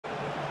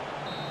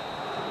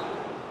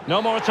No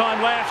more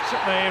time left.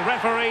 The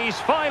referee's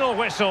final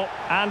whistle.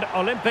 And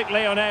Olympique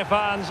Lyonnais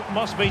fans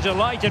must be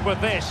delighted with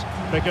this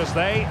because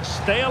they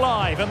stay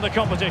alive in the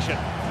competition.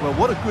 Well,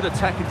 what a good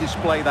attacking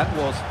display that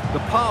was. The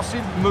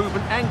passing,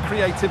 movement and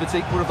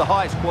creativity were of the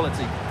highest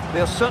quality.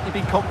 They'll certainly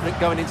be confident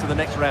going into the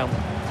next round.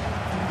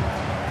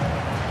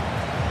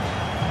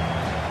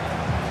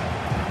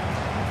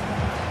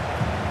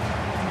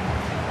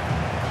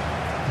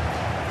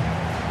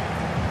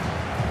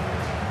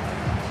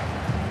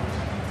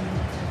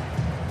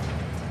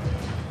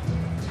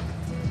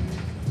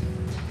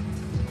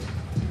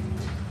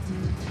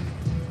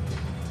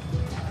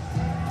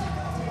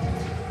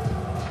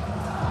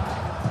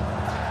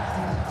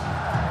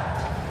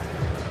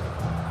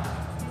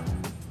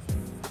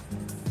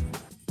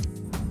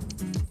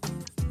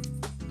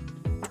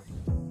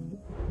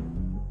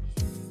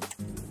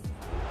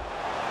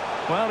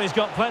 Well, he's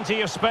got plenty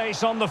of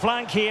space on the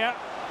flank here.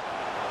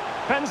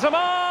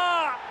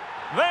 Benzema!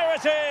 There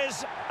it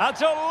is! A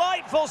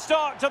delightful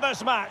start to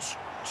this match.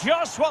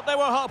 Just what they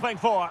were hoping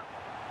for.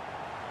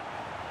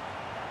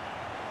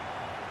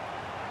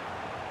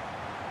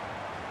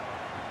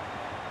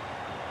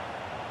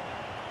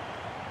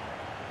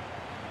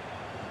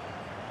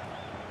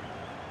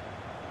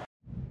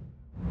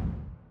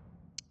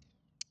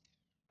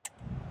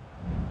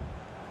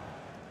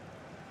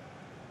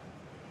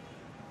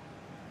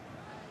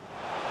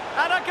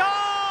 And a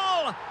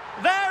goal!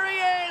 There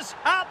he is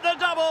at the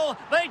double.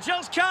 They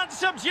just can't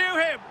subdue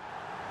him.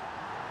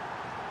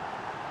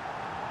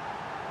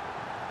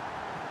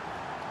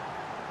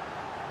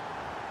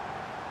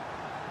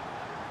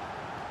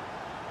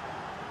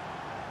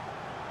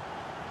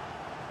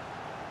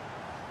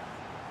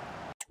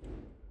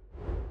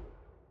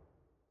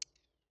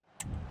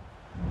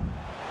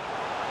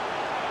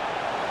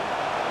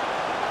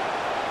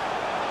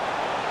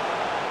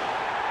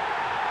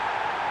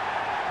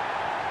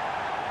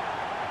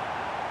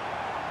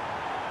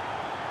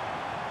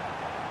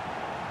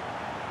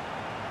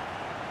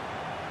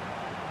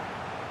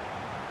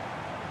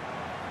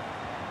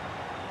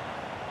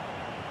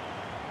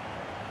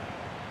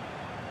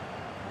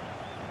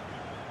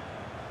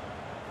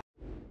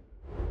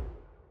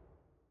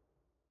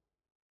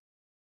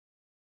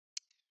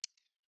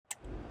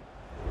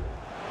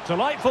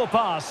 Delightful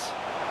pass.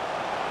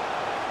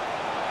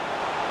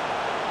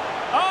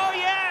 Oh,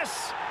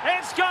 yes!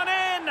 It's gone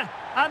in!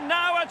 And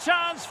now a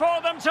chance for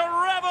them to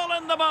revel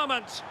in the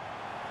moment.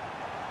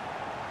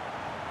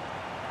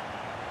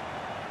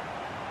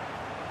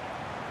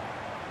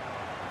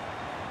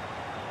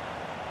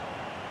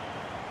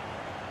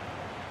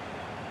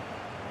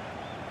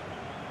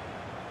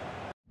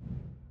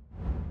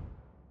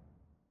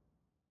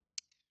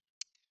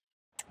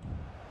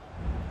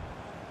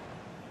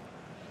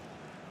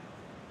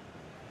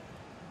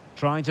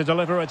 Trying to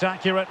deliver it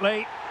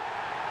accurately.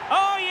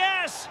 Oh,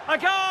 yes! A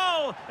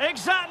goal!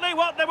 Exactly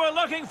what they were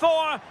looking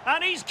for,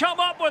 and he's come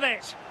up with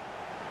it.